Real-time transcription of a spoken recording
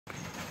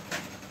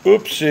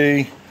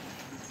Oopsie,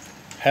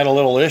 had a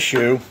little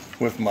issue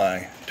with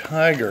my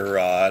tiger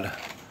rod.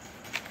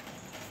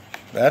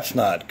 That's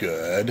not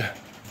good.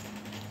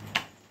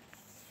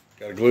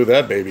 Gotta glue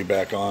that baby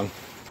back on.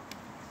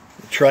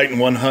 Triton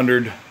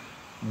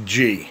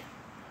 100G.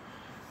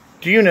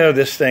 Do you know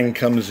this thing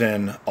comes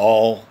in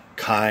all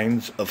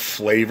kinds of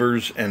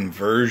flavors and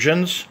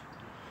versions?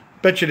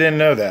 Bet you didn't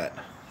know that.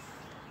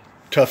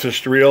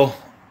 Toughest reel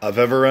I've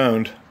ever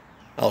owned.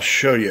 I'll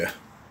show you.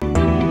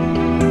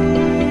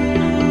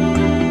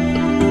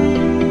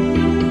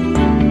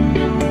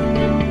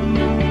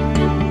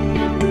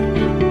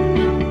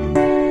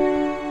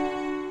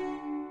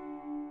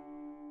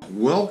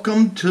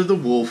 Welcome to the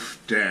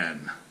Wolf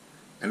Den,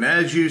 and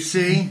as you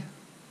see,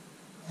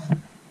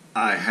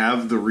 I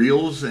have the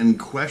reels in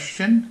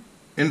question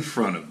in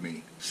front of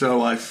me.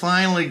 So I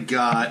finally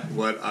got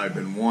what I've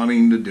been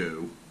wanting to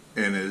do,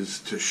 and is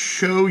to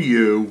show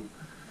you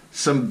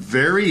some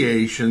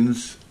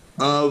variations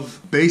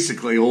of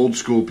basically old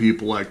school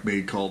people like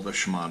me called the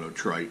SHIMANO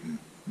Triton.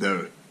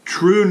 The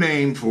true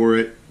name for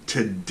it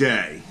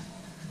today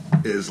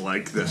is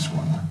like this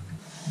one,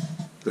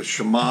 the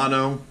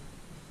SHIMANO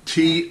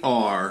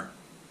TR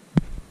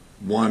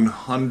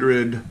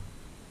 100G.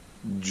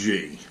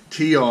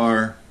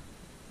 TR,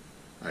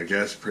 I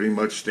guess, pretty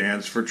much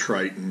stands for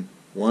Triton.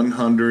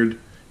 100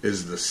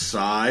 is the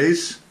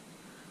size.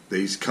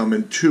 These come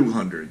in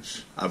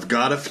 200s. I've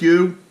got a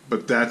few,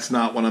 but that's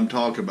not what I'm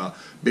talking about,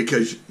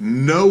 because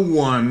no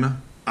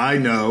one I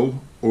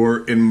know,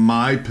 or in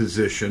my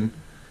position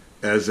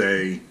as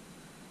a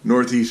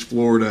Northeast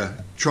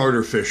Florida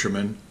charter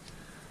fisherman,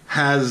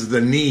 has the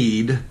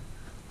need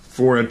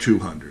for a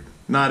 200.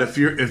 Not if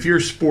you're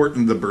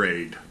sporting the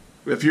braid.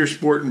 If you're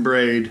sporting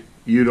braid,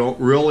 you don't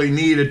really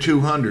need a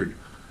 200.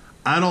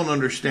 I don't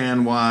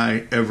understand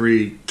why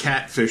every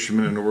cat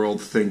fisherman in the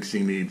world thinks he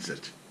needs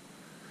it.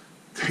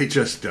 They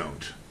just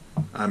don't.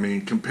 I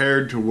mean,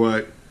 compared to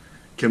what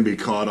can be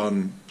caught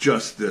on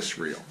just this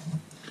reel.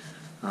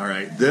 All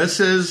right, this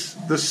is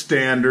the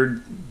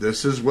standard.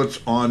 This is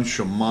what's on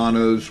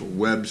Shimano's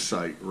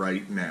website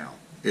right now,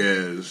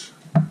 is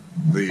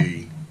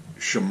the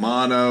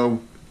Shimano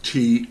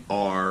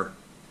TR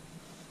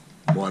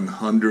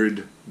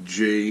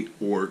 100G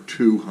or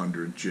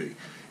 200G.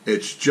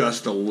 It's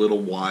just a little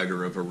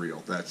wider of a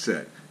reel. That's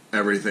it.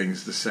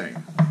 Everything's the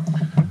same.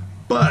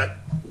 But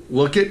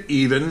look at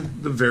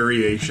even the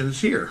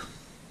variations here.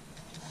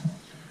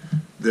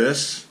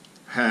 This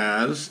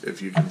has,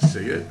 if you can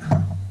see it,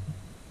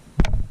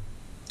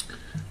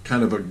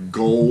 kind of a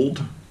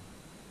gold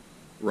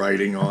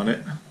writing on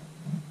it.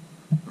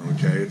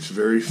 Okay, it's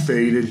very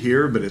faded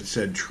here, but it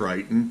said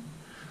Triton.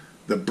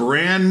 The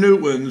brand new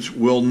ones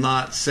will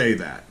not say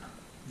that.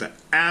 The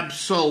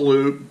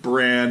absolute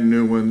brand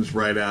new ones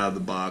right out of the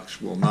box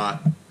will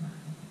not.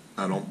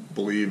 I don't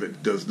believe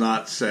it does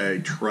not say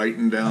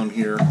Triton down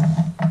here.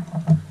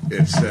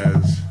 It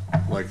says,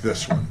 like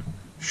this one,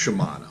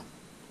 Shimano.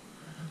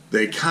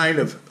 They kind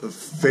of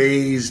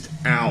phased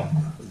out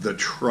the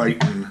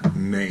Triton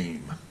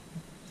name.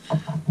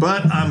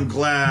 But I'm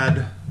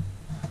glad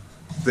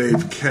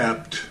they've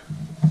kept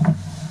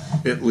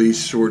at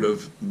least sort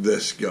of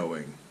this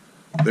going.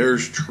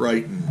 There's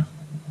Triton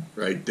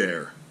right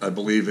there. I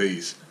believe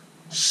he's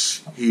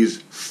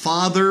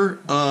father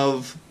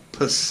of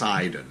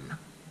Poseidon.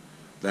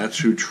 That's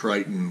who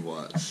Triton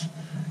was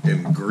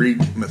in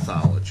Greek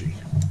mythology.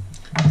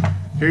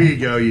 Here you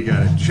go. You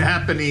got a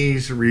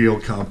Japanese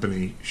reel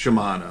company,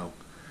 Shimano,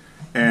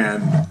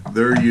 and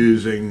they're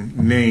using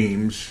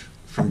names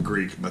from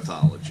Greek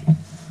mythology.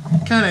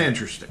 Kind of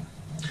interesting.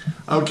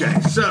 Okay,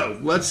 so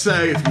let's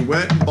say if you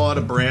went and bought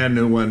a brand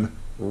new one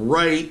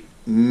right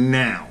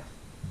now,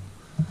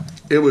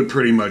 it would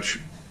pretty much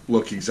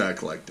look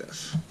exactly like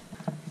this.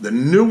 The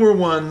newer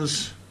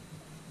ones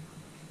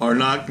are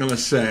not going to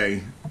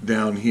say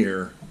down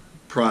here,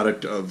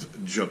 product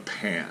of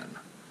Japan.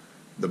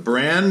 The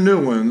brand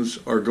new ones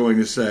are going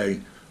to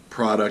say,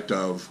 product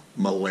of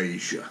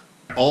Malaysia.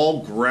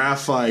 All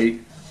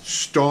graphite,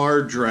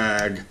 star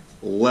drag,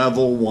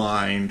 level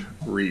wind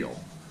reel.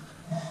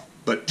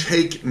 But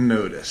take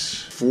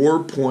notice,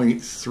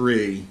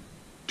 4.3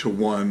 to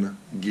 1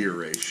 gear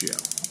ratio.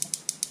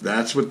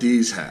 That's what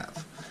these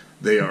have.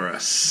 They are a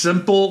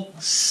simple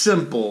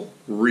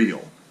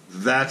reel.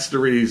 That's the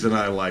reason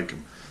I like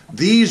them.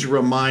 These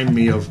remind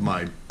me of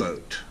my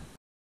boat.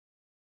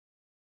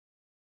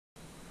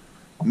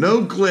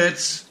 No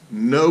glitz,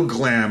 no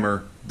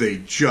glamour. They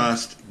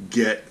just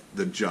get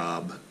the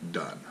job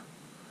done.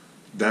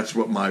 That's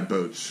what my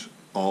boat's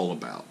all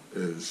about,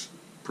 is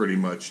pretty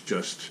much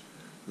just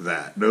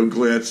that. No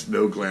glitz,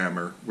 no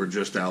glamour. We're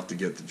just out to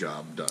get the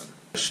job done.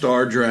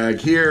 Star drag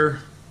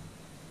here.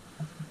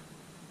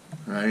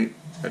 Right?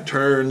 It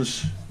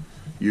turns.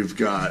 You've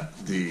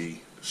got the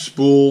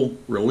spool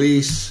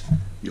release.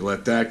 You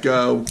let that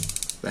go.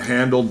 The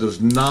handle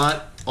does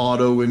not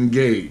auto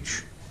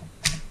engage.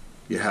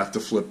 You have to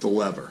flip the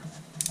lever.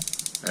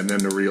 And then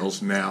the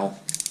reel's now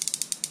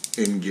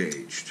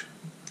engaged.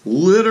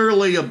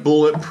 literally a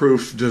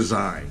bulletproof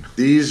design.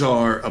 These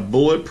are a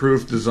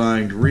bulletproof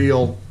designed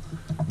reel.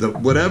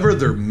 Whatever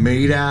they're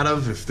made out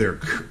of, if they're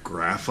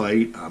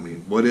graphite, I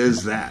mean, what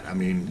is that? I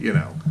mean, you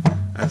know,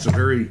 that's a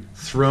very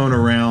thrown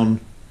around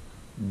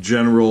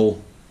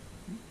general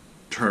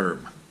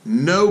term.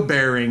 No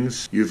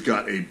bearings. You've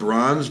got a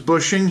bronze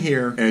bushing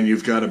here, and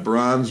you've got a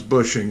bronze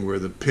bushing where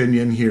the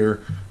pinion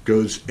here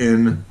goes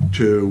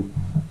into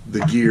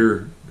the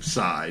gear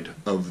side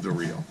of the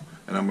reel.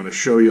 And I'm going to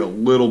show you a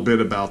little bit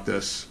about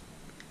this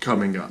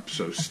coming up,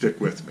 so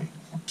stick with me.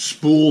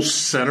 Spool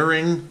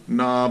centering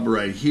knob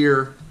right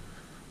here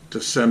to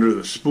center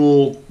the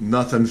spool,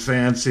 nothing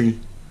fancy.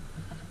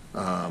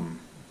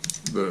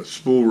 The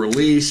spool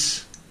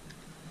release,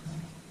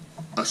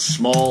 a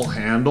small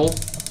handle,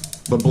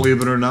 but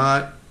believe it or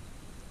not,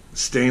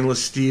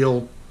 stainless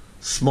steel,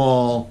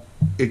 small,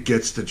 it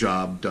gets the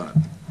job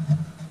done.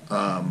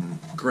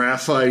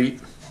 Graphite,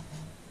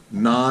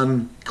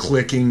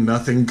 non-clicking,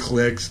 nothing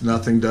clicks,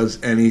 nothing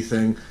does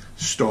anything,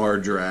 star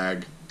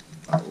drag.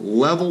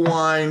 Level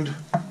wind,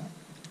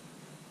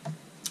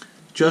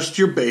 just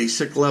your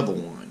basic level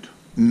wind.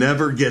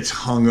 Never gets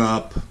hung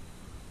up,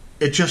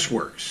 it just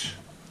works.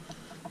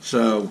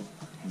 So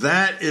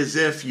that is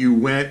if you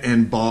went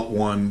and bought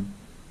one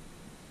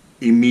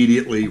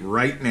immediately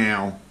right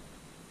now,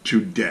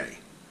 today.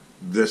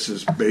 This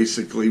is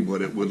basically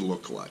what it would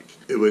look like.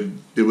 It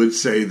would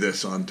say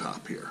this on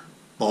top here.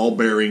 Ball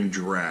bearing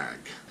drag.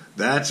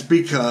 That's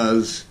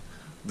because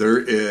there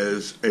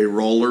is a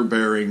roller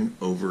bearing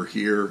over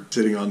here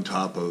sitting on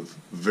top of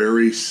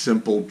very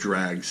simple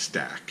drag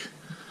stack.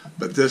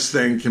 But this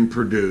thing can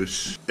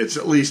produce, it's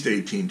at least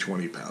 18,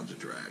 20 pounds of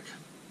drag.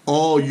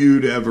 All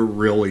you'd ever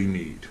really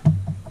need.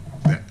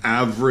 The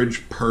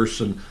average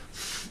person,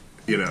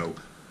 you know,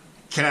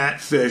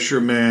 cat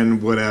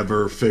fishermen,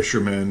 whatever,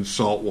 fishermen,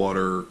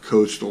 saltwater,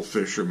 coastal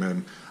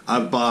fishermen.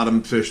 I've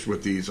bottom fished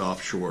with these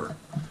offshore,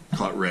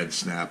 caught red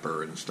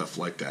snapper and stuff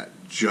like that,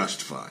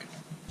 just fine.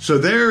 So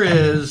there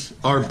is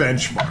our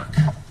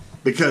benchmark,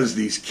 because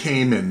these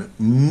came in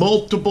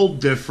multiple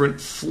different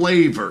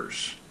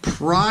flavors.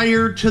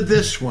 Prior to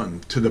this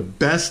one, to the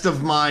best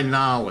of my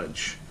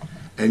knowledge,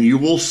 and you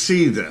will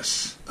see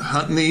this,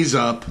 hunting these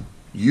up,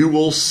 you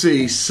will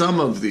see some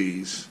of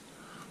these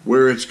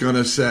where it's going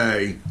to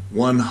say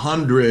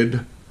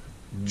 100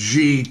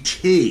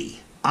 GT.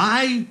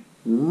 I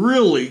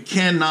really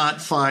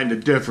cannot find a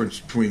difference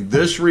between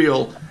this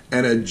reel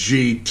and a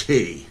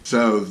GT.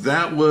 So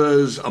that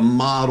was a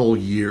model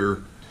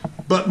year.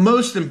 But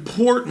most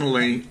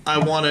importantly, I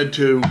wanted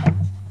to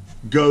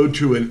go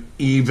to an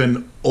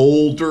even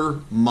older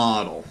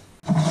model.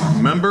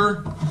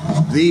 Remember,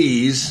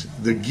 these,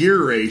 the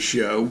gear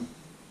ratio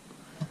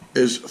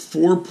is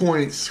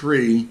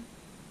 4.3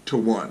 to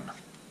 1.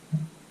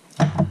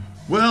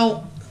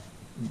 Well,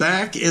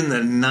 back in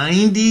the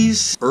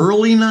 90s,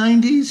 early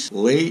 90s,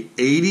 late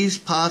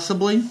 80s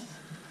possibly,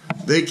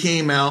 they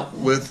came out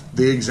with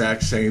the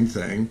exact same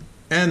thing.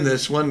 And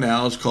this one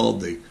now is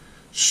called the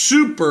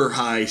super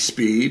high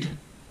speed.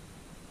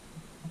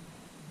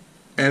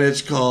 And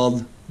it's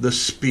called the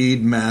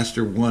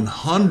Speedmaster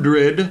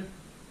 100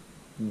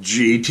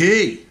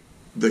 GT.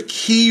 The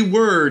key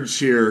words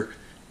here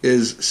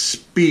is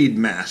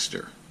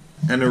Speedmaster.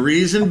 And the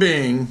reason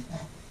being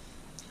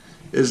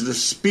is the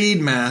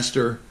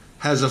Speedmaster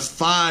has a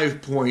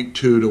 5.2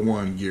 to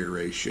 1 gear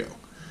ratio.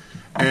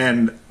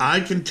 And I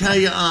can tell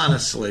you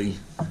honestly,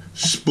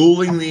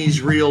 spooling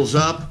these reels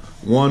up,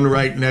 one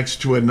right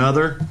next to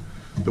another,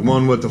 the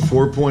one with the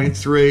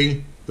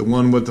 4.3, the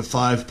one with the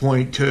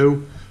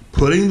 5.2,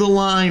 putting the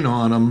line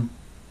on them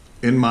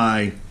in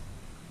my,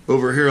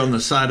 over here on the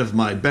side of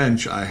my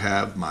bench, I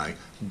have my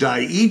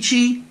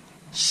Daiichi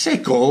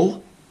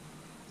Seiko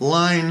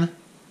line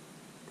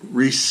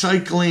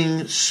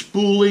recycling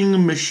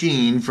spooling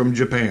machine from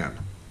Japan.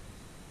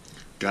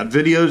 Got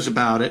videos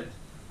about it.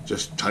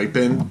 Just type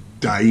in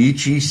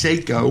Daiichi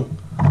Seiko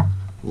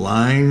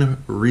line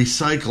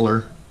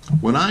recycler.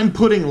 When I'm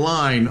putting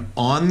line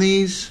on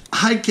these,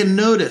 I can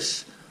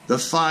notice the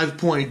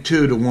 5.2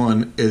 to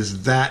 1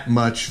 is that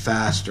much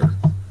faster.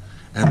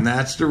 And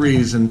that's the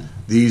reason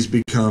these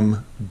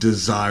become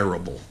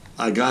desirable.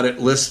 I got it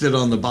listed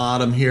on the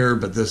bottom here,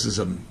 but this is,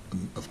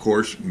 of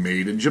course,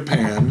 made in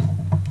Japan.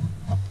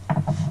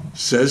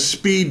 Says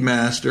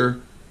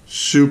Speedmaster,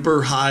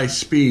 super high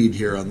speed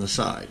here on the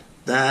side.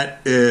 That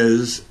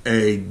is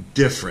a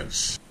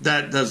difference.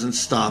 That doesn't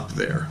stop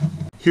there.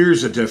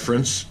 Here's a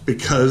difference,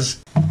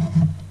 because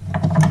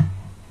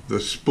the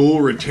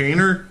spool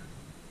retainer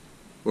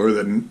or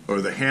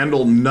the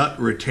handle nut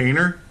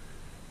retainer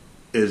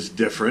is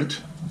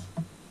different.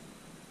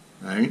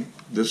 Right?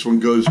 This one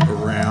goes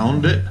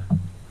around it.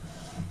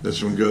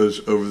 This one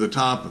goes over the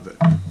top of it.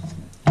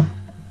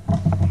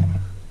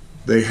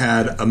 They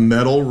had a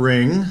metal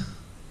ring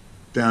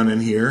down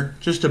in here,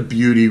 just a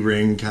beauty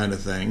ring kind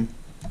of thing.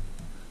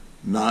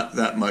 Not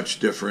that much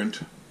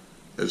different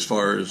as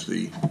far as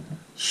the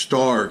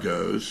star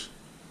goes.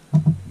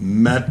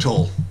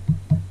 Metal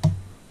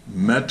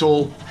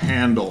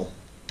handle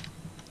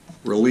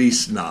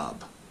release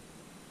knob.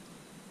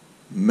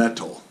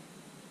 metal.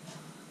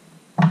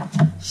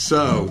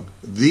 So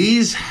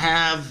these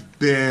have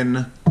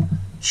been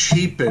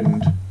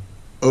cheapened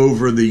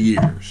over the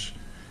years.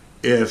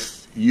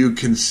 If you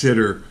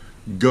consider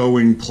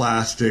going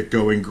plastic,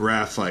 going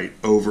graphite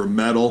over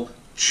metal,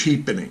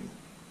 cheapening.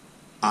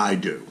 I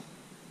do.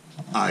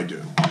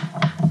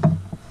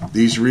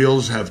 These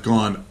reels have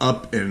gone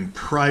up in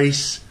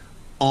price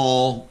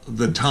all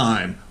the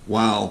time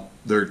while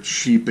they're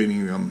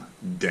cheapening them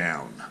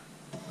down.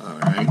 All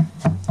right.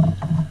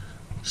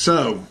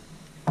 So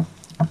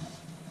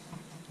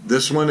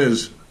this one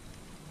is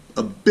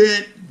a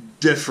bit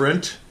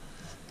different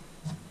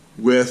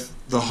with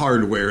the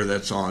hardware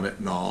that's on it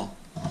and all.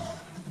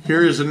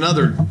 Here is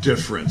another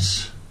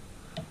difference.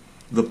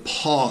 The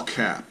paw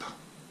cap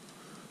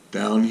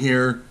down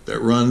here that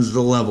runs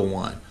the level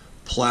line.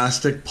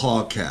 Plastic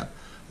paw cap.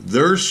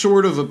 They're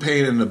sort of a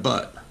pain in the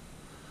butt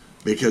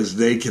because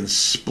they can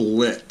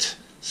split,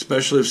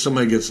 especially if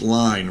somebody gets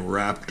line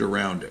wrapped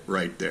around it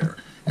right there.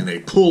 And they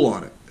pull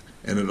on it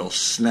and it'll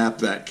snap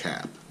that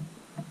cap.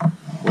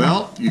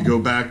 Well, you go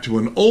back to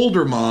an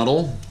older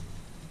model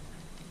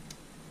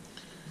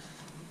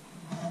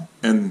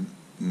and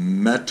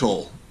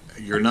metal.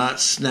 You're not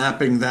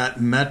snapping that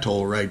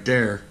metal right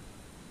there.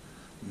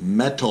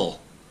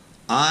 Metal.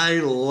 I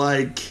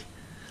like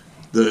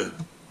the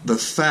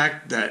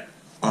fact that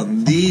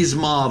on these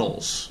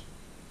models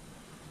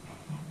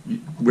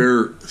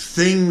where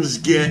things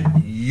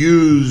get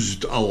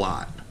used a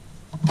lot.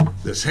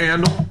 This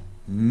handle,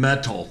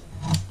 metal.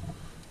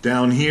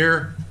 Down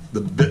here,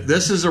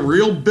 this is a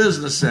real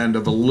business end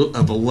of a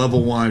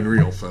level wind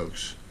reel,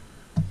 folks.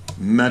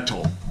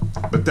 Metal.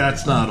 But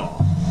that's not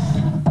all.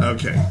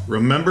 Okay,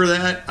 remember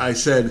that? I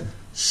said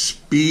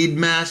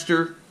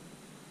Speedmaster,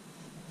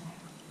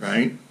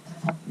 right?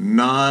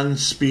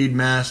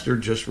 Non-Speedmaster,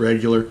 just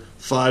regular.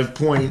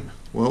 5.2,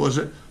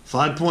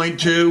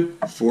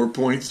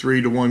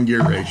 4.3 to 1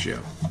 gear ratio.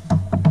 All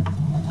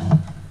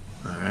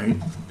right,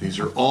 these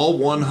are all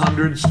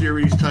 100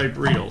 series type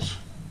reels.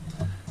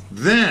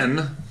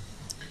 Then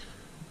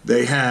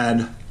they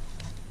had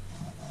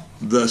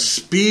the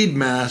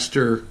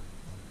Speedmaster,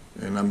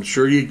 and I'm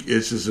sure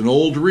this is an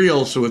old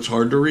reel, so it's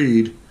hard to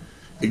read.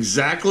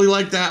 Exactly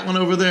like that one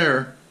over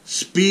there,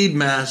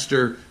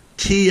 Speedmaster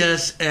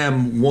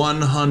TSM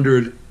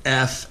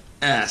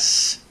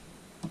 100FS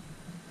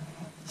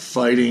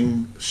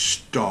Fighting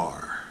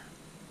Star.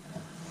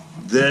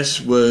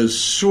 This was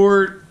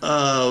sort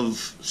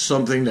of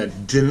something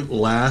that didn't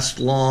last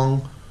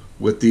long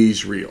with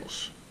these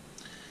reels.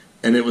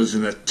 And it was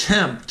an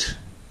attempt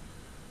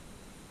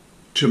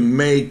to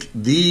make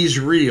these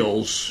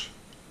reels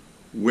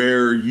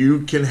where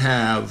you can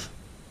have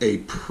a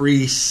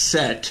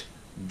preset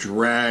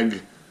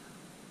drag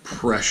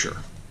pressure.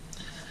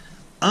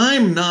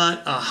 I'm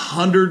not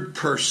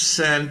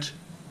 100%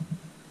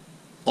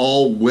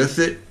 all with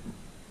it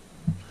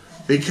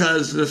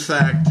because of the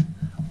fact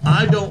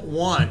I don't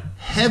want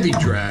heavy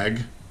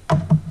drag.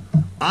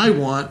 I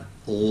want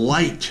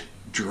light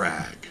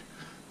drag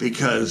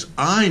because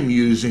I'm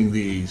using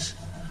these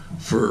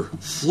for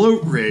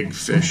float rig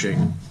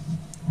fishing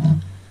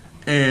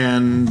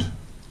and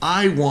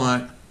I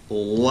want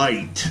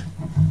light,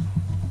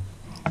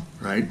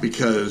 right?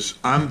 Because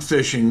I'm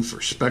fishing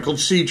for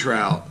speckled sea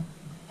trout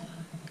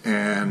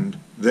and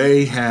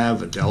they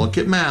have a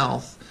delicate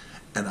mouth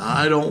and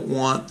I don't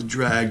want the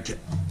drag to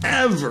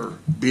ever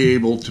be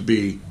able to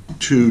be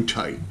too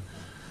tight.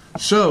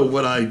 So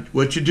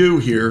what you do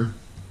here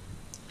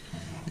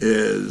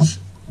is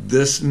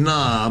this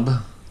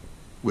knob,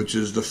 which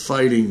is the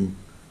fighting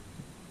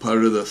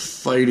part of the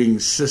fighting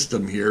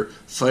system here,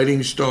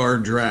 Fighting Star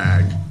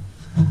drag.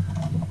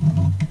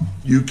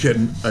 You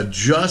can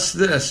adjust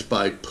this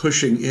by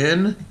pushing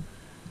in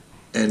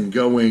and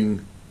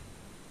going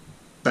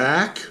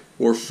back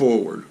or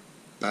forward,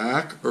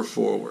 back or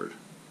forward.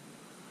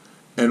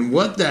 And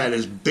what that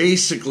is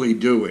basically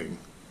doing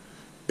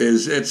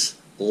is it's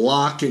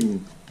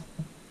locking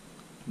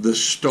the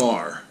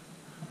star.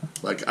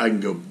 Like I can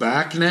go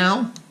back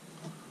now,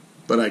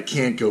 but I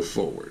can't go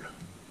forward.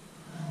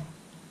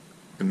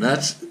 And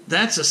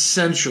that's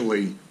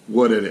essentially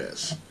what it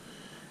is.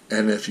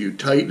 And if you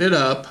tighten it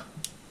up,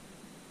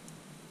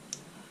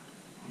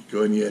 you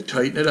go and you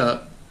tighten it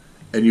up,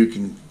 and you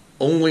can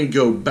only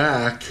go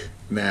back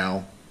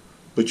now,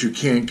 but you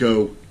can't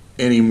go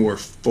any more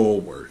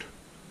forward,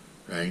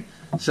 right?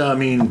 So, I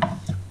mean,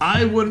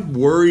 I wouldn't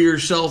worry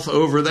yourself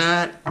over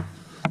that.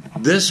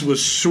 This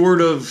was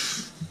sort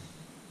of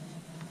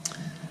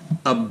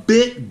a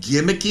bit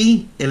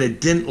gimmicky, and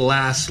it didn't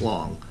last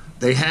long.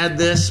 They had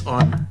this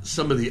on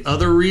some of the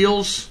other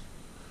reels.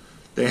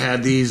 They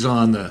had these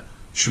on the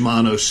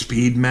Shimano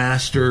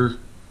Speedmaster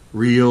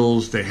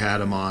reels. They had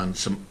them on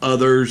some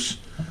others.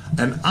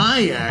 And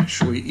I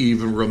actually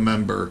even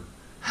remember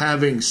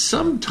having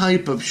some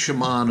type of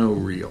Shimano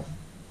reel.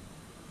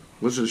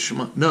 Was it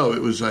Shimano? No,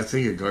 it was, I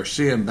think, a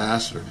Garcia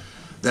Ambassador.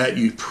 That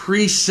you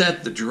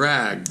preset the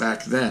drag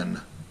back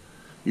then.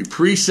 You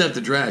preset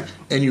the drag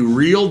and you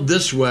reeled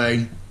this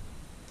way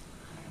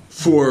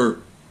for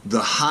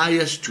the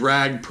highest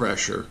drag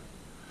pressure,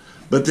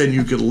 but then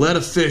you could let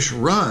a fish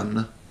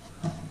run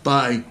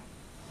by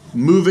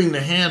moving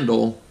the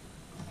handle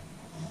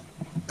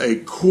a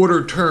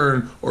quarter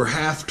turn or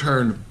half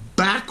turn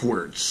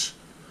backwards.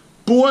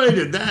 Boy,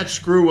 did that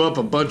screw up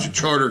a bunch of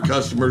charter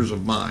customers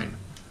of mine.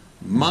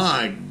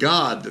 My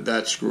God, did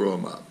that screw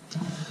them up.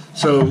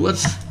 So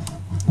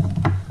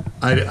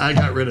I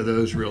got rid of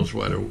those reels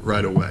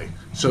right away.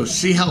 So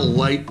see how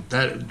light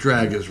that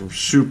drag is,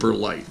 super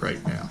light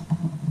right now.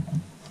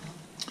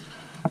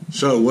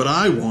 So what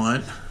I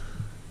want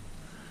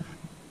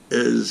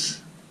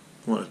is,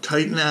 I want to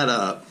tighten that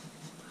up.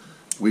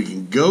 We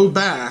can go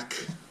back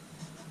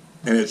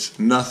and it's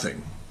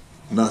nothing.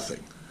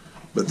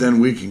 But then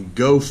we can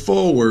go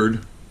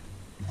forward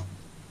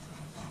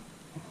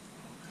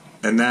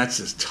and that's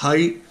as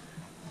tight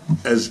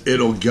as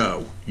it'll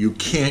go. You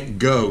can't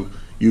go.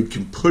 You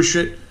can push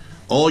it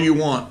all you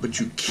want, but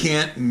you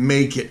can't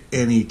make it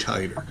any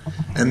tighter.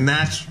 And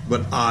that's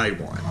what I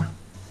want.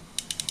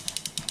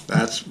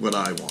 That's what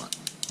I want.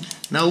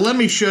 Now let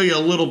me show you a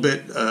little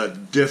bit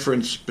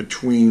difference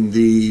between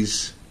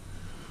these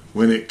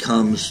when it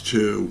comes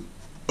to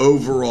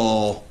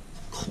overall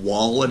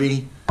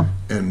quality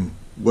and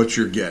what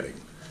you're getting.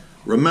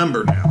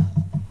 Remember now,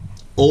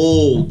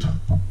 old.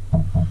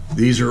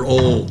 These are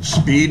old.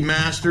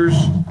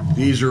 Speedmasters,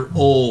 these are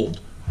old.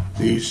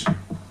 These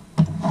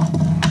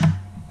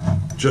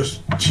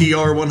just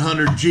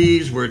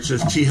TR100Gs, where it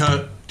says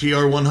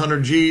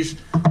TR100Gs,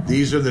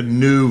 these are the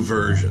new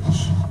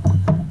versions.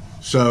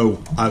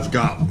 So I've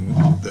got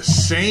the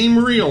same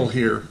reel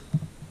here,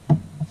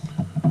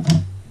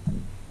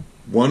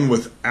 one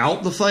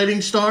without the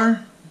fighting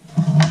star,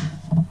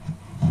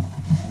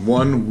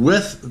 one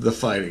with the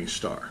fighting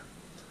star.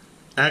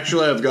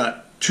 Actually, I've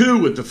got two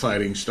with the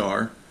fighting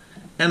star,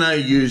 and I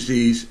use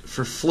these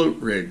for float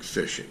rig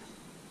fishing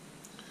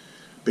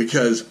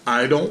because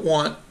I don't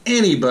want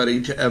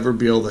anybody to ever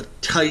be able to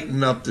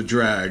tighten up the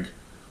drag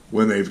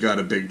when they've got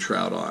a big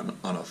trout on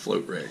a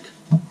float rig.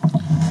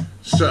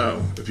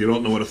 So, if you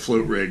don't know what a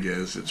float rig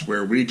is, it's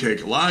where we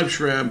take a live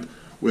shrimp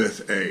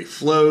with a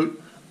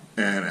float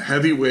and a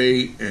heavy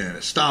weight and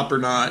a stopper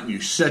knot, and you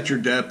set your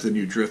depth and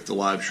you drift the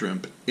live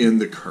shrimp in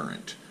the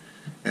current.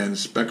 And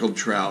speckled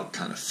trout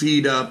kind of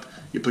feed up,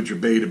 you put your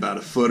bait about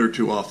a foot or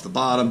two off the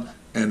bottom,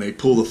 and they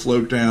pull the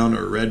float down,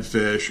 or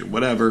redfish or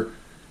whatever,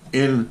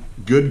 in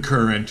good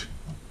current,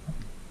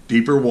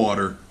 deeper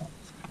water,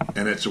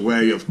 and it's a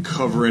way of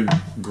covering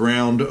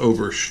ground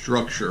over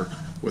structure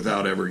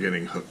without ever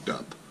getting hooked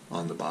up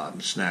on the bottom,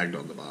 snagged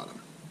on the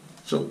bottom.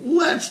 So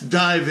let's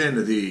dive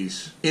into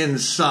these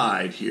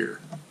inside here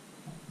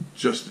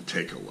just to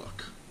take a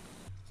look.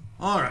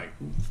 All right,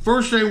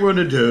 first thing we're going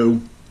to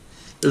do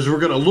is we're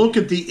going to look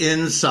at the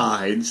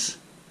insides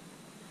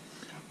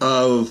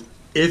of,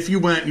 if you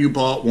went and you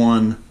bought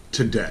one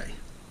today,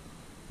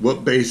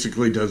 what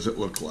basically does it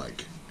look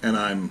like?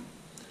 And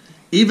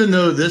even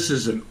though this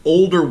is an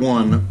older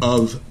one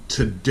of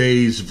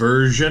today's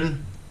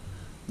version,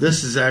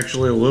 this is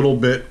actually a little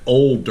bit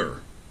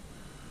older.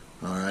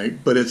 All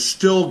right, but it's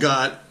still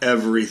got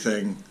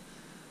everything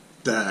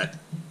that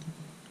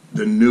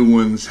the new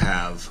ones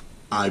have,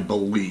 I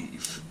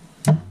believe.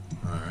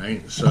 All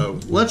right, so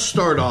let's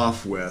start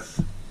off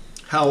with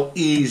how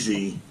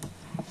easy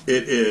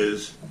it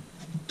is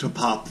to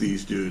pop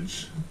these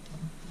dudes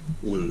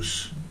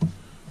loose.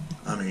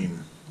 I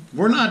mean,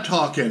 we're not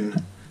talking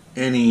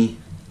any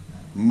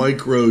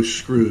micro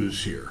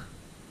screws here.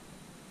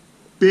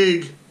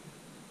 Big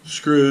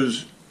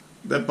screws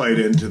that bite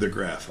into the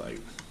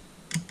graphite.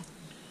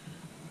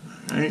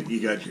 All right,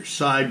 you got your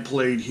side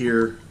plate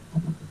here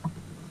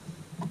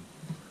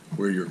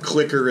where your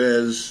clicker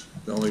is.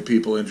 The only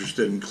people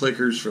interested in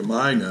clickers, from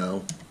I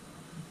know,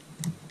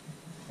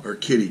 are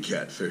kitty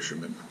cat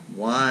fishermen.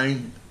 Why,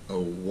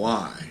 oh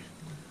why?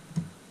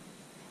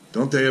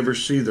 Don't they ever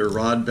see their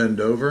rod bend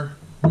over?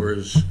 Or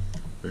is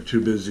they're too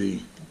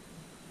busy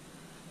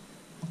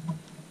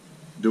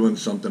doing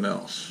something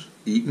else?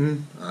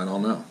 Eating? I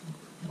don't know.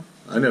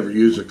 I never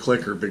use a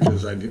clicker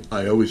because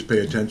I always pay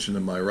attention to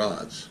my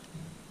rods.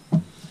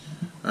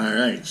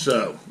 Alright,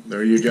 so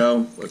there you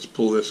go. Let's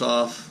pull this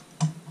off.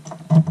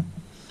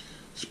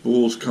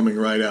 Spool's coming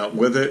right out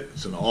with it.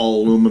 It's an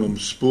all aluminum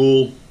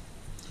spool.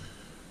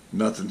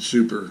 Nothing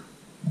super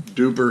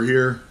duper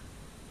here.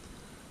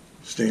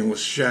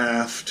 Stainless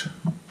shaft.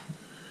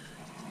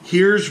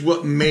 Here's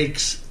what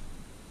makes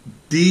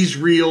these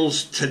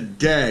reels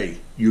today.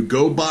 You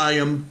go buy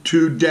them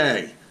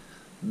today.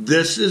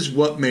 This is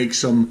what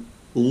makes them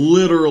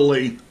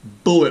literally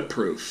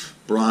bulletproof.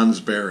 Bronze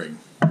bearing.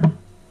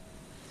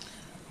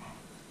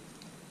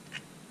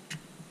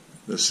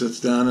 This sits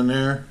down in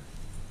there.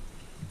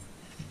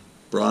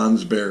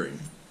 Bronze bearing.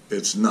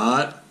 It's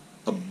not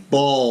a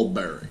ball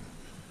bearing.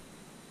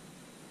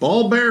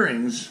 Ball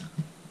bearings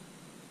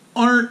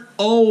aren't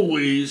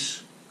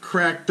always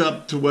cracked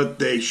up to what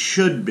they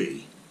should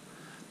be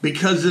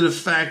because of the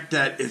fact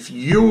that if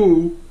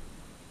you're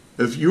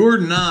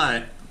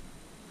not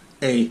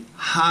a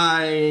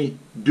high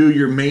do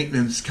your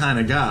maintenance kind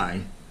of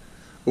guy,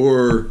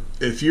 Or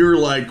if you're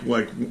like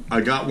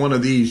I got one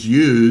of these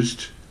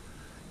used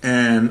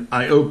and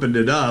I opened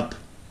it up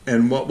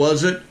and what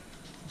was it?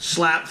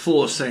 Slap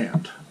full of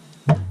sand.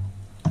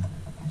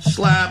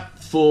 Slap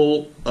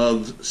full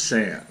of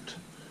sand.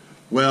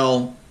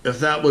 Well, if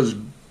that was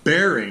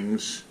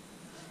bearings,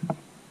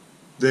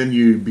 then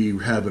you'd be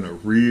having a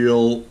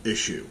real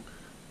issue.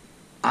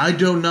 I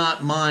do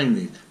not mind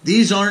these.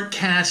 These aren't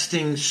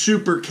casting,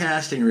 super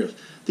casting reels.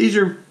 These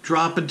are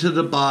dropping to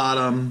the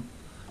bottom,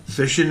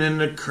 fishing in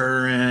the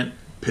current,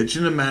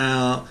 pitching them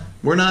out.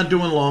 We're not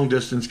doing long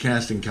distance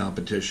casting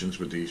competitions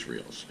with these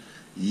reels.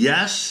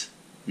 Yes,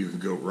 you can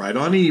go right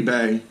on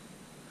eBay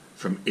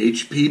from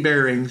HP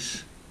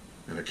Bearings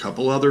and a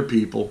couple other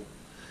people,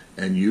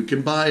 and you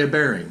can buy a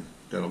bearing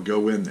that'll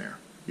go in there.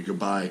 You can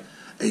buy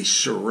a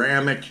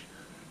ceramic,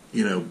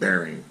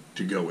 bearing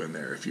to go in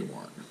there if you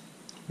want.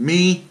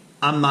 Me,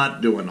 I'm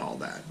not doing all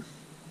that.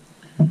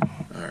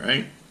 All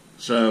right,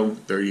 so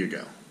there you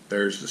go.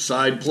 There's the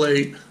side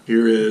plate.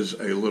 Here is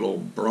a little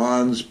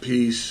bronze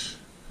piece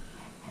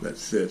that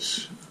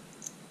sits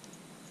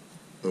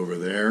over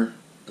there.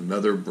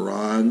 Another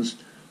bronze.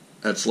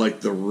 That's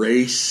like the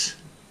race.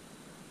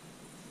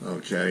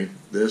 Okay,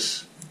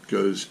 this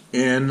goes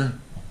in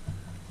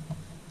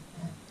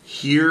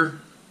here.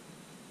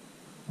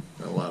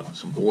 Got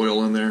some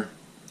oil in there.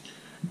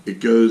 It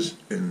goes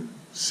and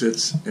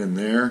sits in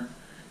there,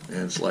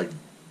 and it's like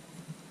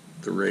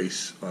the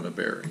race on a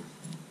bearing.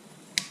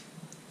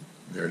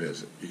 There it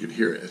is. You can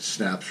hear it. It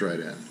snaps right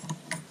in.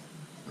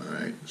 All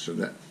right, so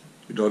that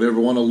you don't ever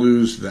want to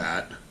lose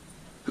that.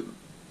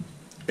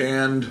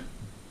 And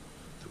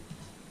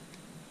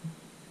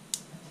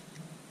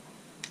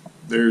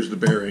there's the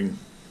bearing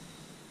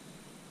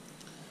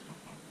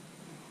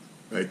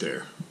right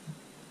there.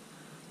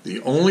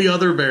 The only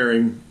other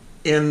bearing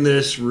in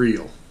this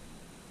reel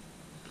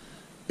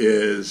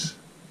is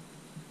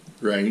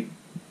right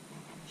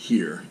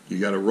here. You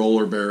got a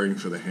roller bearing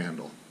for the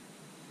handle.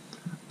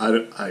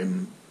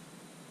 I'm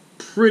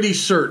pretty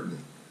certain.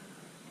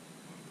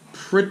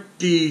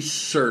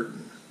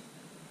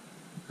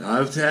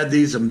 I've had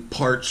these in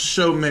parts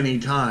so many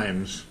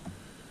times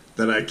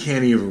that I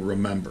can't even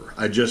remember.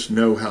 I just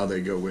know how they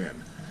go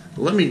in.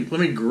 Let me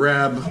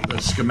grab the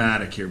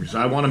schematic here because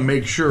I want to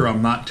make sure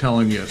I'm not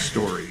telling you a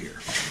story here.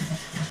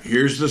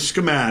 Here's the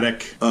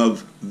schematic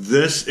of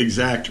this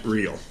exact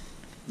reel.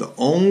 The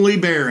only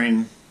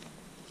bearing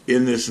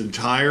in this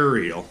entire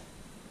reel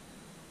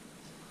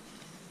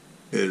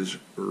is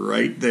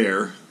right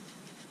there.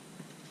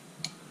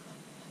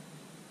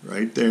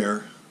 Right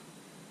there.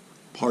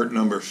 Part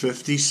number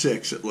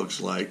 56, it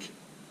looks like.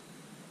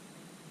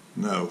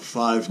 No,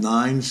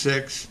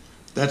 596.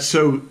 That's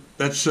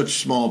such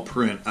small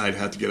print, I'd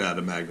have to get out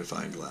a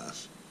magnifying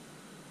glass.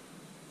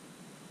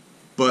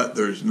 But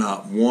there's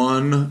not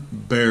one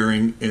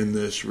bearing in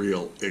this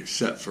reel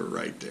except for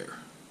right there.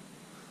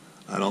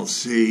 I don't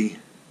see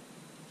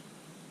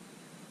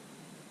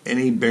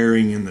any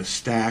bearing in the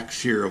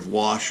stacks here of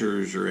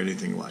washers or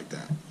anything like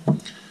that.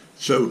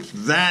 So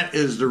that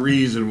is the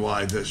reason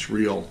why this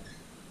reel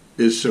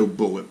is so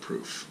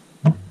bulletproof.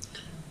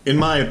 In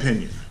my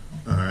opinion,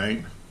 all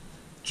right?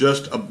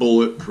 Just a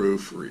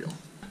bulletproof reel.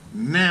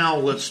 Now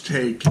let's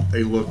take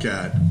a look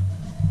at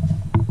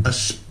a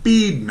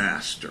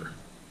Speedmaster.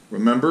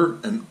 Remember,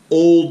 an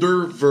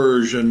older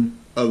version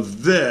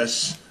of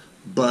this,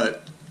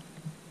 but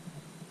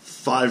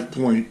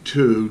 5.2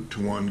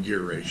 to 1 gear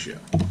ratio.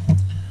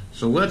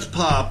 So let's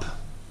pop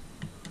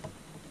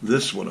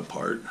this one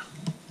apart.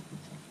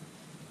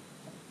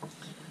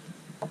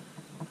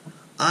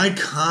 I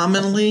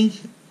commonly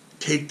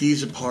take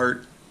these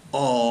apart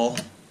all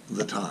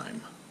the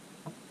time.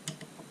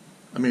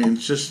 I mean,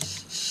 it's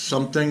just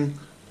something,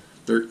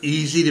 they're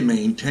easy to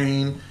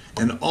maintain,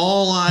 and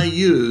all I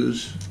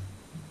use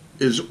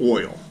is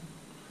oil.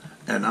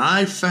 And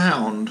I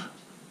found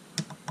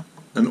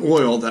an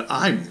oil that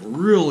I'm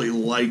really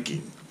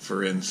liking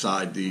for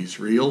inside these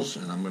reels,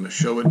 and I'm going to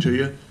show it to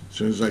you as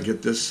soon as I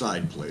get this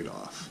side plate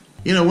off.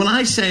 You know, when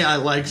I say I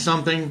like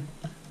something,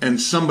 and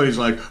somebody's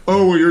like,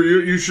 oh, well,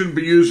 you shouldn't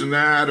be using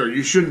that, or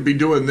you shouldn't be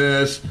doing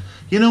this,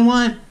 you know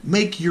what?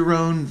 Make your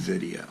own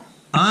video.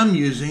 I'm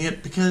using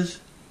it because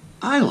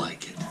I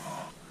like it.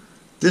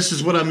 This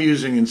is what I'm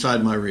using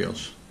inside my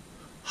reels.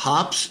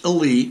 Hops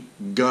Elite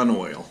Gun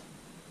Oil.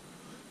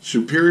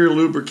 Superior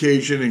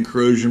lubrication and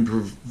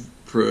corrosion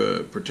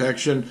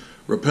protection.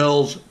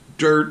 Repels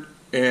dirt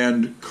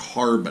and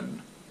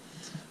carbon.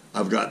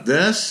 I've got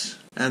this,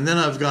 and then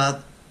I've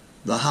got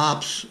the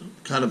Hops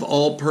kind of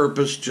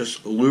all-purpose,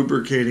 just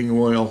lubricating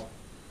oil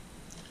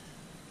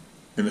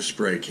in a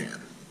spray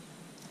can.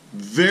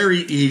 Very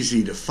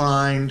easy to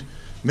find.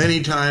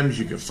 Many times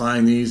you can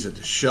find these at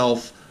the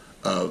shelf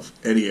of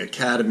any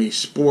Academy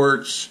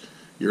Sports,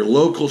 your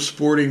local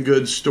sporting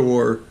goods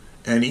store,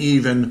 and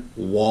even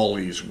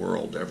Wally's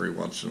World every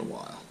once in a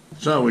while.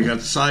 So we got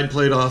the side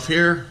plate off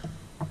here.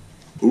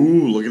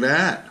 Ooh, look at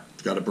that.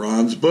 It's got a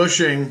bronze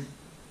bushing.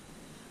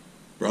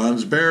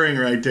 Bronze bearing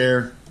right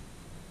there.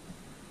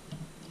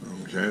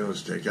 Okay,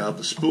 let's take out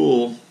the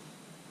spool.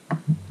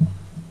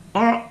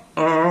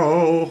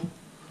 Uh-oh.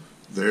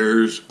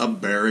 There's a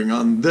bearing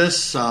on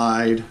this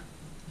side.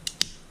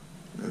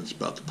 It's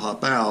about to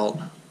pop out.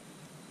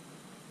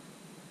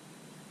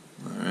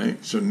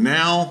 Alright, so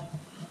now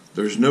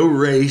there's no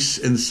race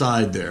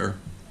inside there.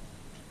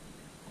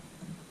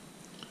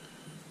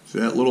 See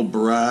that little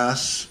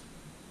brass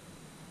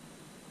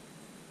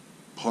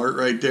part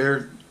right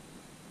there?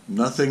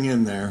 Nothing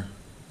in there.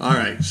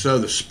 Alright, so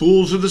the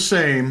spools are the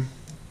same.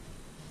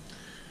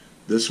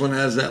 This one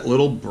has that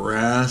little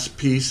brass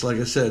piece, like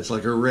I said, it's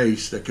like a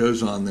race that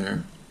goes on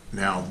there.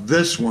 Now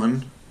this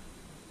one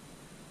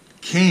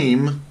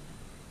came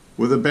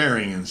with a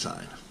bearing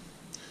inside.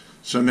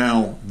 So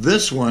now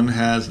this one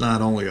has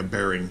not only a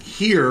bearing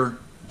here,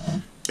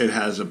 it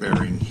has a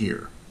bearing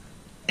here.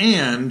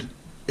 And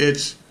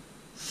it's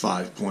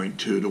 5.2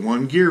 to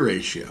 1 gear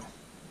ratio.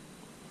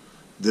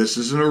 This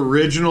is an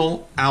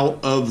original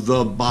out of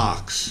the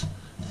box.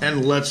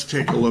 And let's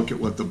take a look at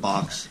what the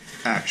box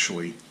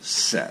actually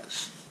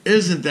says.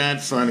 Isn't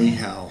that funny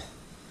how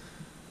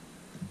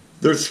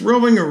they're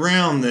throwing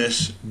around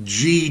this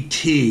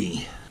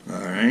GT.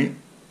 Alright,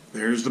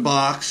 there's the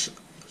box.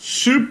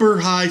 Super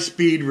high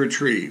speed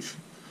retrieve.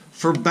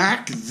 For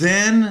back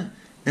then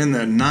in the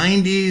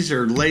 90s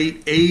or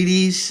late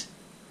 80s,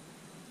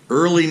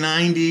 early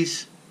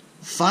 90s,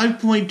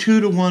 5.2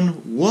 to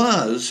 1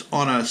 was,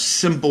 on a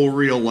simple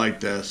reel like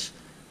this,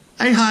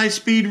 a high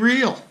speed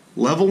reel.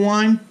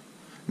 Levelwind.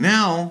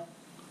 Now,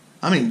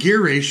 I mean,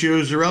 gear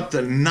ratios are up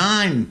to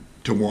 9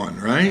 to 1,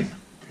 right?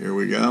 Here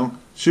we go.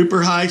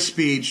 Super high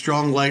speed,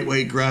 strong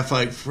lightweight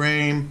graphite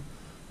frame,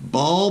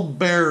 ball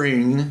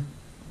bearing,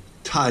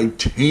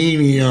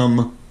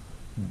 titanium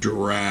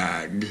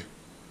drag.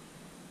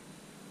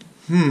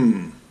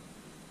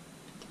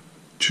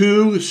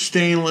 2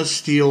 stainless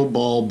steel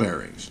ball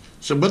bearings.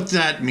 So what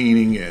that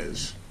meaning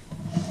is,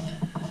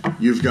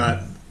 you've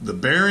got the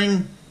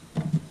bearing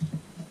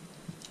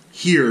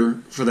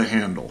here for the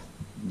handle,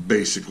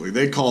 basically.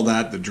 They call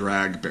that the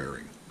drag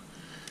bearing.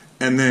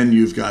 And then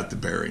you've got the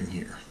bearing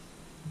here.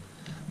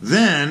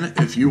 Then,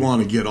 if you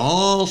want to get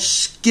all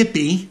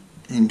skippy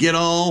and get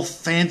all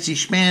fancy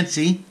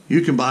schmancy,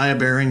 you can buy a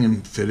bearing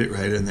and fit it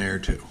right in there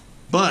too.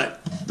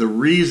 But the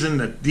reason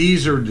that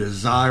these are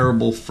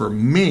desirable for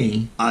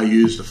me, I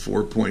use the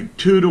 4.2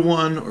 to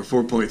 1 or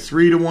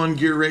 4.3 to 1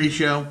 gear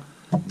ratio.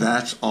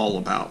 That's all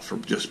about for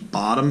just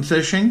bottom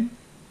fishing.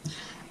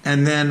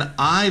 And then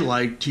I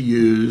like to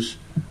use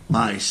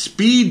my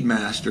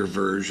Speedmaster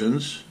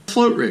versions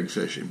float rig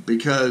fishing,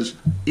 because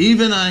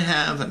even I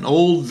have an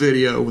old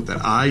video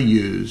that I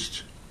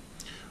used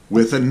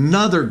with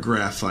another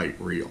graphite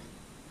reel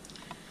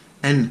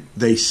and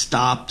they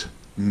stopped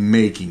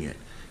making it.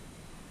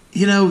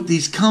 You know,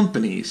 these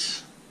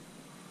companies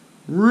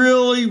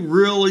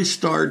really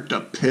start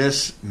to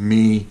piss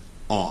me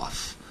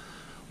off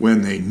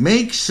when they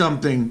make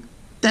something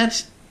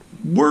that's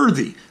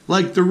worthy.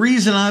 Like the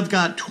reason I've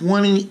got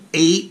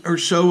 28 or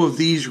so of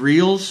these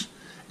reels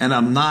and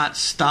I'm not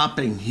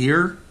stopping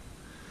here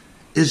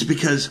is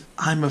because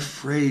I'm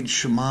afraid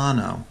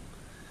Shimano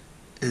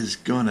is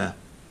gonna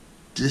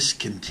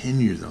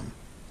discontinue them.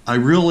 I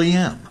really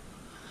am.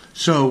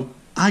 So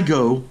I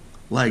go,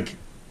 like,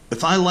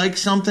 if I like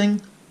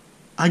something,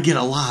 I get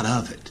a lot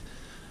of it.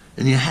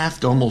 And you have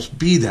to almost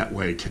be that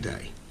way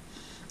today.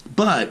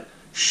 But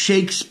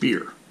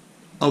Shakespeare,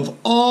 of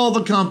all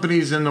the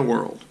companies in the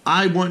world,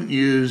 I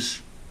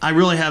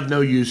really have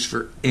no use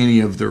for any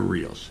of their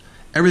reels.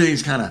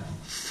 Everything's kind of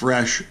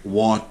fresh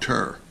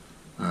water,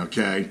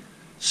 okay?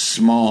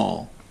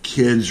 Small,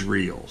 kids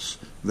reels,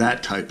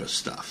 that type of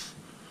stuff.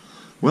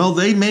 Well,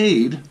 they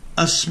made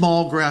a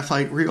small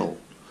graphite reel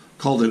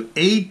called an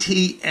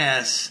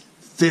ATS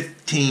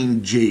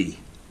 15G,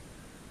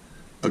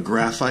 a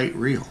graphite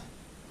reel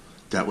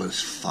that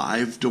was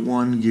 5 to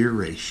 1 gear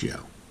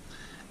ratio.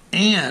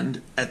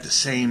 And at the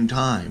same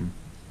time,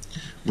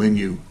 when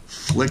you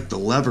flick the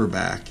lever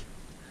back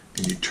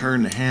and you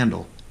turn the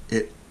handle,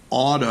 it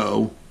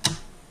auto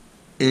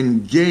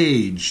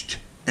engaged,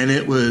 and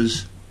it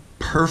was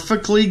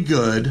perfectly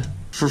good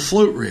for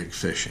float rig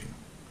fishing,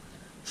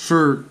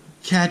 for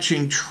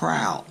catching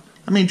trout.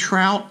 I mean,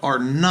 trout are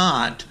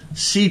not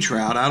sea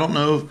trout. I don't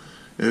know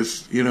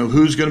if you know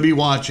who's going to be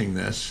watching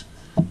this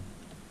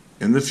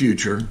in the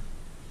future,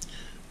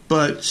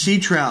 but sea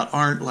trout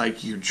aren't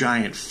like your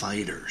giant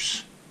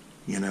fighters.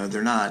 You know,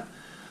 they're not.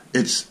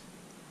 It's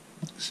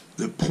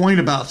the point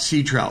about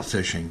sea trout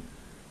fishing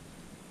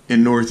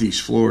in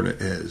Northeast Florida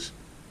is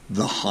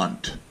the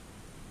hunt.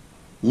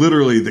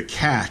 Literally, the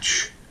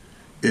catch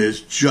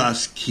is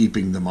just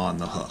keeping them on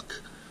the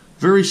hook.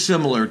 Very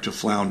similar to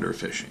flounder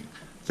fishing.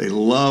 They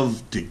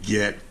love to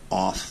get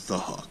off the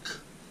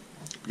hook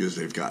because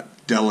they've got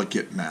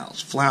delicate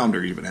mouths.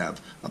 Flounder even have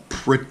a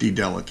pretty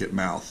delicate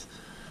mouth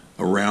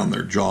around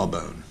their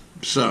jawbone.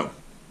 So,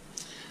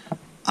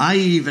 I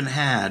even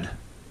had,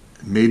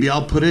 maybe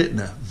I'll put it in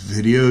a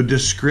video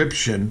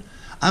description,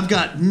 I've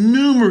got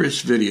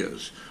numerous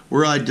videos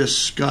where I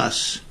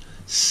discuss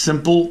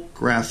simple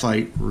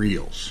graphite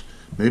reels,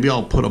 Maybe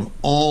I'll put them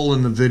all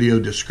in the video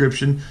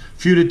description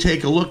for you to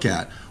take a look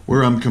at,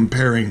 where I'm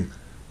comparing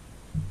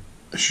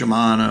a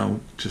Shimano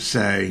to,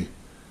 say,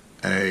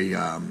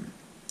 a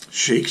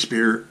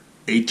Shakespeare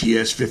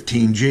ATS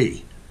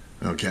 15G.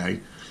 Okay,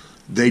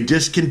 they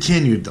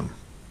discontinued them.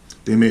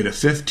 They made a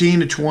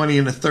 15, a 20,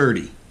 and a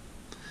 30.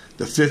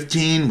 The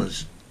 15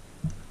 was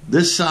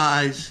this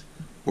size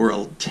or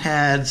a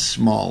tad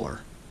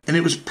smaller, and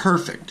it was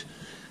perfect.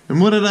 And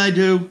what did I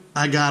do?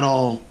 I got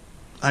all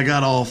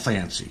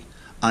fancy.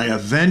 I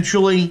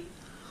eventually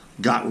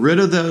got rid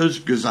of those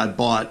because I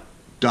bought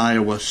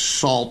Daiwa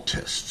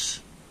saltists.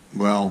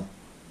 Well,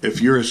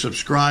 if you're a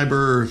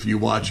subscriber, or if you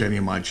watch any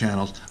of my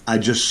channels, I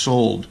just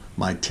sold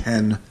my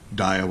 10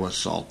 Daiwa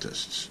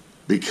saltists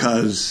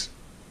because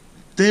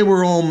they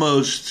were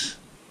almost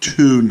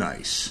too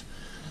nice.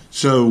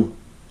 So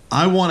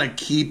I want to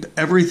keep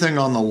everything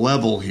on the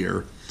level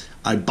here.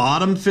 I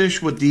bottom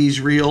fish with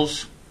these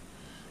reels,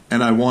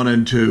 and I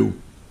wanted to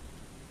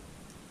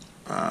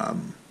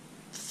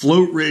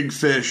float rig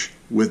fish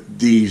with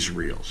these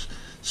reels.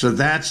 So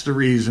that's the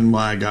reason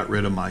why I got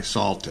rid of my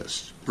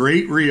saltists.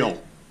 Great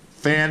reel.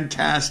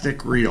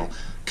 Fantastic reel.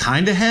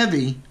 Kind of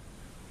heavy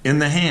in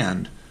the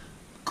hand.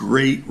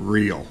 Great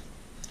reel.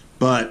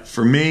 But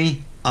for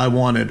me, I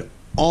wanted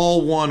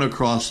all one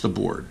across the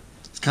board.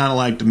 It's kind of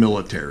like the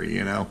military,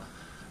 you know.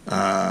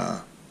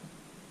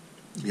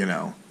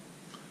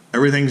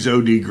 Everything's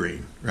OD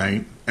green,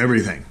 right?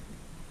 Everything.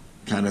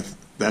 Kind of,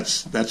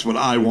 that's what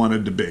I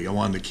wanted to be. I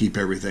wanted to keep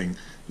everything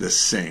the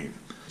same.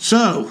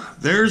 So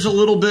there's a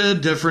little bit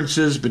of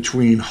differences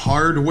between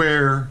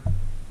hardware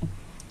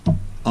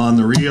on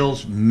the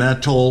reels,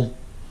 metal,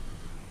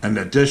 an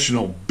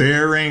additional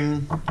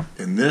bearing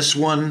in this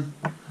one,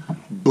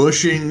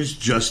 bushings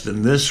just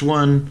in this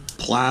one,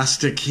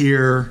 plastic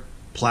here,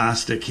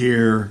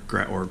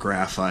 or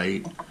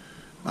graphite,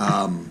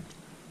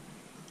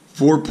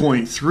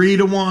 4.3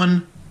 to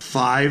 1,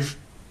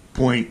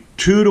 5.2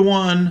 to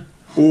 1,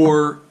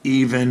 or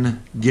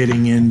even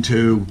getting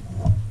into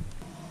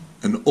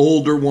an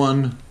older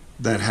one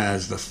that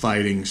has the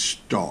fighting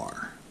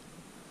star.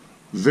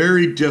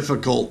 Very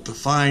difficult to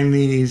find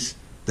these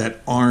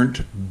that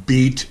aren't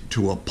beat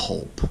to a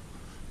pulp.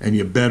 And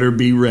you better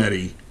be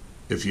ready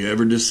if you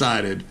ever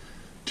decided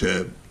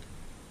to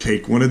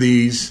take one of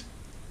these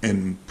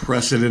and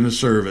press it into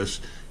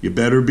service. You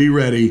better be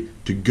ready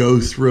to go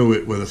through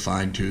it with a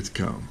fine-tooth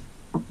comb,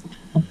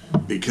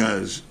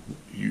 because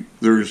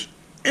there's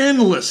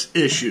endless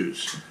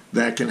issues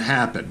that can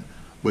happen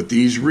with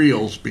these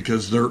reels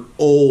because they're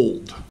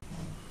old.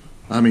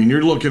 I mean,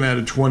 you're looking at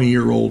a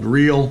 20-year-old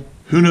reel.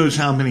 Who knows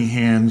how many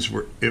hands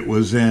it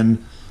was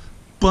in,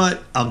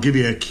 but I'll give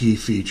you a key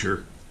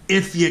feature.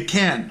 If you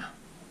can,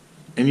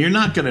 and you're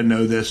not going to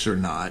know this or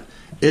not,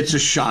 it's a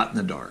shot in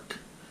the dark,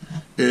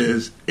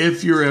 is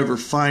if you're ever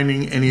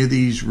finding any of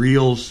these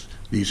reels,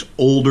 these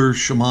older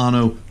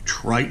Shimano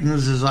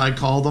Tritons, as I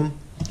call them,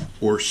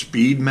 or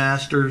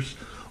Speedmasters,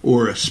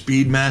 or a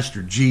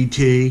Speedmaster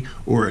GT,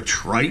 or a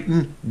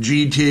Triton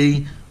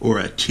GT, or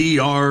a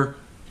TR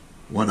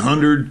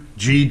 100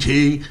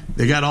 GT.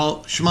 They got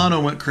all,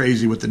 Shimano went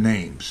crazy with the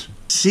names.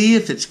 See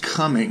if it's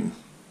coming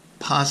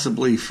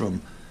possibly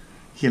from,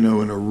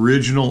 an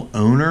original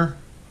owner,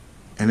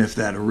 and if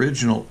that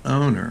original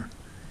owner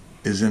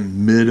is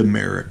in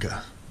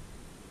mid-America.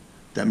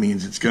 That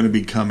means it's going to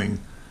be coming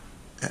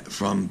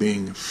from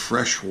being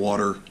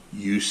freshwater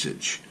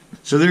usage.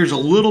 So there's a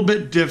little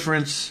bit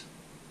difference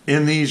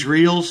in these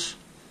reels.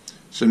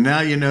 So now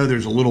you know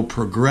there's a little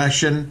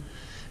progression,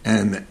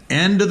 and the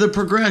end of the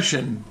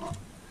progression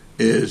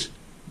is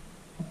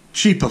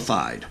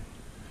cheapified.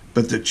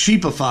 But the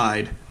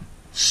cheapified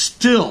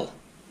still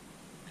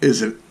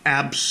is an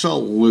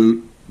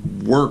absolute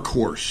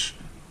workhorse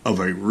of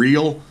a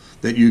reel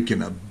that you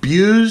can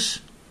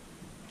abuse,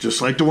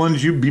 just like the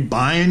ones you'd be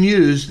buying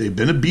used. They've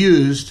been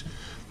abused.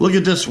 Look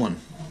at this one.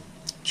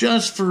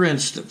 Just for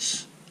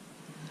instance,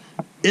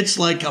 it's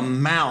like a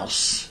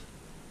mouse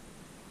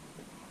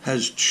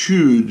has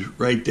chewed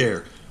right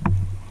there.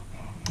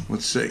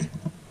 Let's see.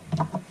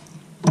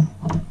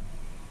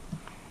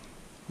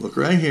 Look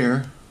right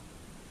here.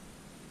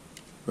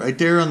 Right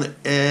there on the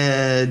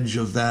edge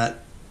of that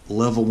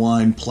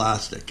Levelwind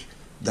plastic.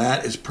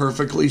 That is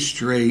perfectly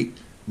straight,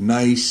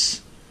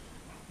 nice.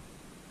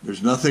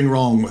 There's nothing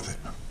wrong with it.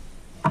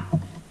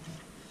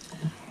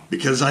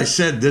 Because I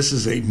said this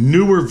is a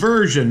newer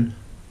version,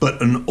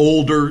 but an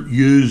older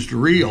used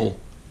reel.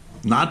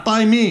 Not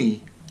by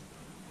me,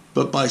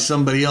 but by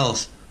somebody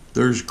else.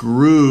 There's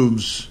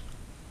grooves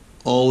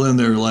all in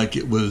there like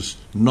it was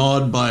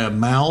gnawed by a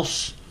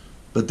mouse,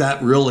 but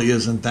that really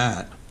isn't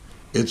that.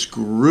 It's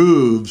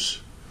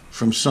grooves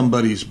from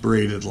somebody's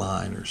braided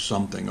line or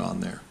something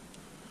on there.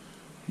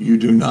 You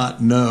do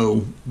not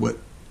know what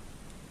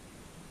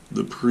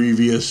the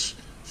previous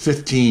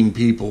 15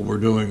 people were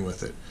doing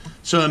with it.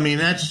 So, I mean,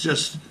 that's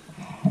just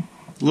a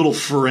little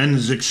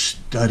forensic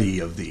study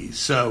of these.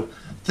 So,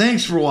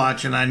 thanks for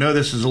watching. I know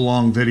this is a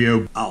long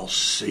video. I'll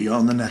see you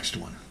on the next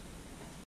one.